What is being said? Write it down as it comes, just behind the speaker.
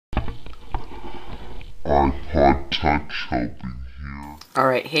iPod Touch helping here.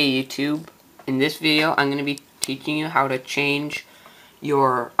 Alright, hey YouTube. In this video, I'm going to be teaching you how to change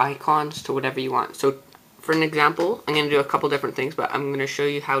your icons to whatever you want. So, for an example, I'm going to do a couple different things, but I'm going to show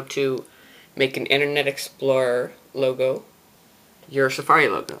you how to make an Internet Explorer logo your Safari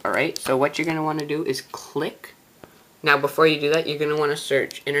logo. Alright, so what you're going to want to do is click. Now, before you do that, you're going to want to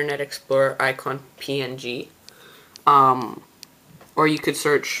search Internet Explorer icon PNG. Or you could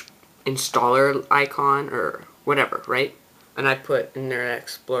search installer icon or whatever, right? And I put Internet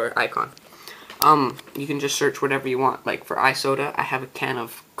Explorer icon. You can just search whatever you want. Like for iSoda, I have a can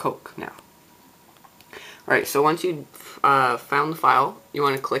of Coke now. Alright, so once you found the file, you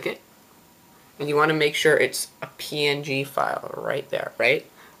want to click it. And you want to make sure it's a PNG file right there, right?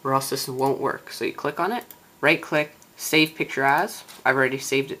 Or else this won't work. So you click on it, right click, save picture as. I've already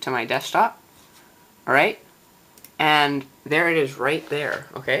saved it to my desktop. Alright? And there it is right there,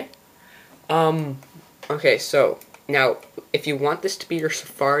 okay? Okay, so now if you want this to be your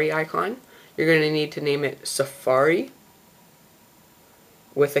Safari icon, you're going to need to name it Safari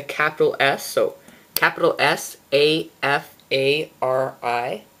with a capital S, so capital SAFARI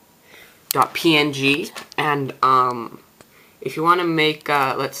 .png. And if you want to make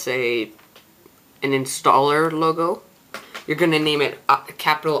let's say an installer logo, you're going to name it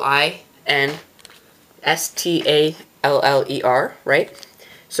capital INSTALLER, right?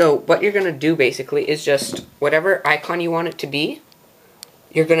 So what you're going to do basically is just whatever icon you want it to be,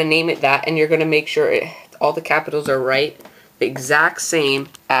 you're going to name it that, and you're going to make sure all the capitals are right, the exact same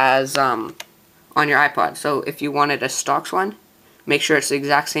as on your iPod. So if you wanted a stocks one, make sure it's the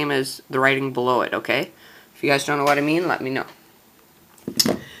exact same as the writing below it, okay? If you guys don't know what I mean, let me know.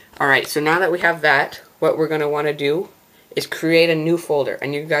 Alright, so now that we have that, what we're going to want to do is create a new folder,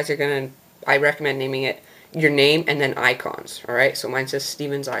 and you guys are going to, I recommend naming it your name and then icons. Alright, so mine says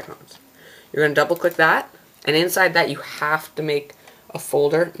Steven's Icons. You're going to double click that, and inside that you have to make a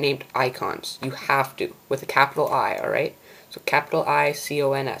folder named Icons. You have to, with a capital I, alright? So capital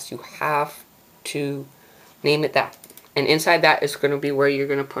ICONS. You have to name it that. And inside that is going to be where you're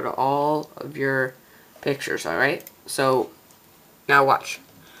going to put all of your pictures, alright? So, now watch.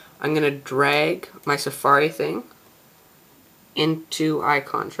 I'm going to drag my Safari thing into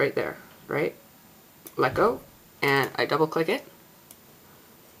Icons right there, right? Let go, and I double click it,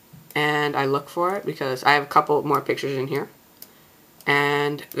 and I look for it because I have a couple more pictures in here,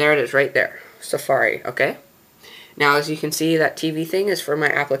 and there it is right there, Safari, okay? Now as you can see, that TV thing is for my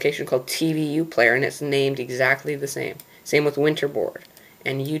application called TVU Player, and it's named exactly the same. Same with Winterboard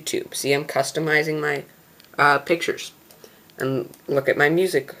and YouTube. See, I'm customizing my pictures, and look at my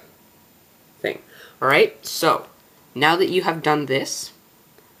music thing. Alright, so now that you have done this,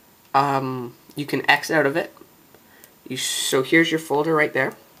 you can X out of it. So here's your folder right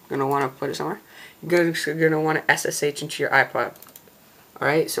there. You're going to want to put it somewhere. You're going to want to SSH into your iPod.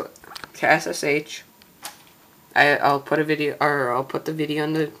 Alright, so to SSH, I'll put a video, or I'll put the video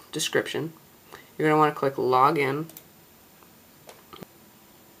in the description. You're going to want to click login.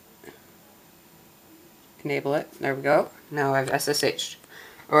 Enable it. There we go. Now I've SSH'd.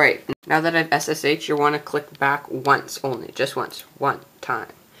 Alright, now that I've SSH'd, you want to click back once only. Just once. One time.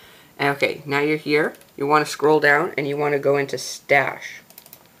 Okay, now you're here. You want to scroll down and you want to go into Stash.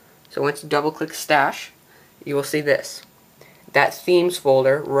 So once you double click Stash, you will see this. That themes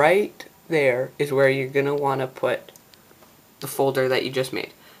folder right there is where you're going to want to put the folder that you just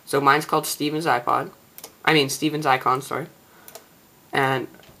made. So mine's called Steven's Icons, sorry. And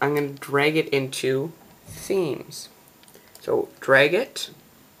I'm going to drag it into Themes. So drag it,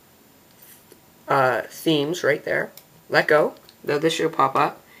 Themes right there. Let go. Now this should pop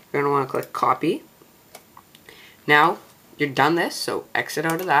up. You're going to want to click Copy. Now, you're done this, so exit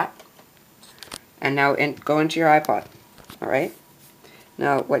out of that. And now go into your iPod. Alright?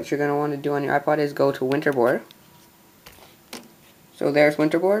 Now, what you're going to want to do on your iPod is go to Winterboard. So there's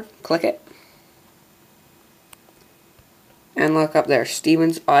Winterboard. Click it. And look up there,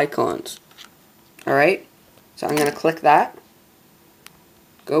 Steven's Icons. Alright? So I'm going to click that.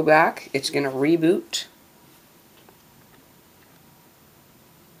 Go back. It's going to reboot.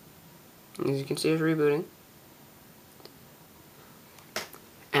 As you can see, it's rebooting.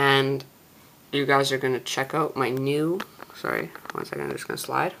 And you guys are going to check out my new... Sorry, one second, I'm just going to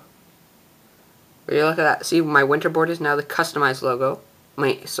slide. But you look at that. See, my Winterboard is now the customized logo.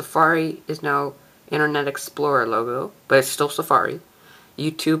 My Safari is now Internet Explorer logo, but it's still Safari.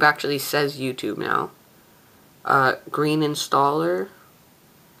 YouTube actually says YouTube now. Green installer.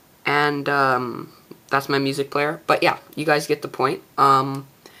 And that's my music player. But yeah, you guys get the point.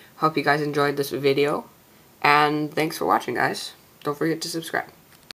 Hope you guys enjoyed this video, and thanks for watching, guys. Don't forget to subscribe.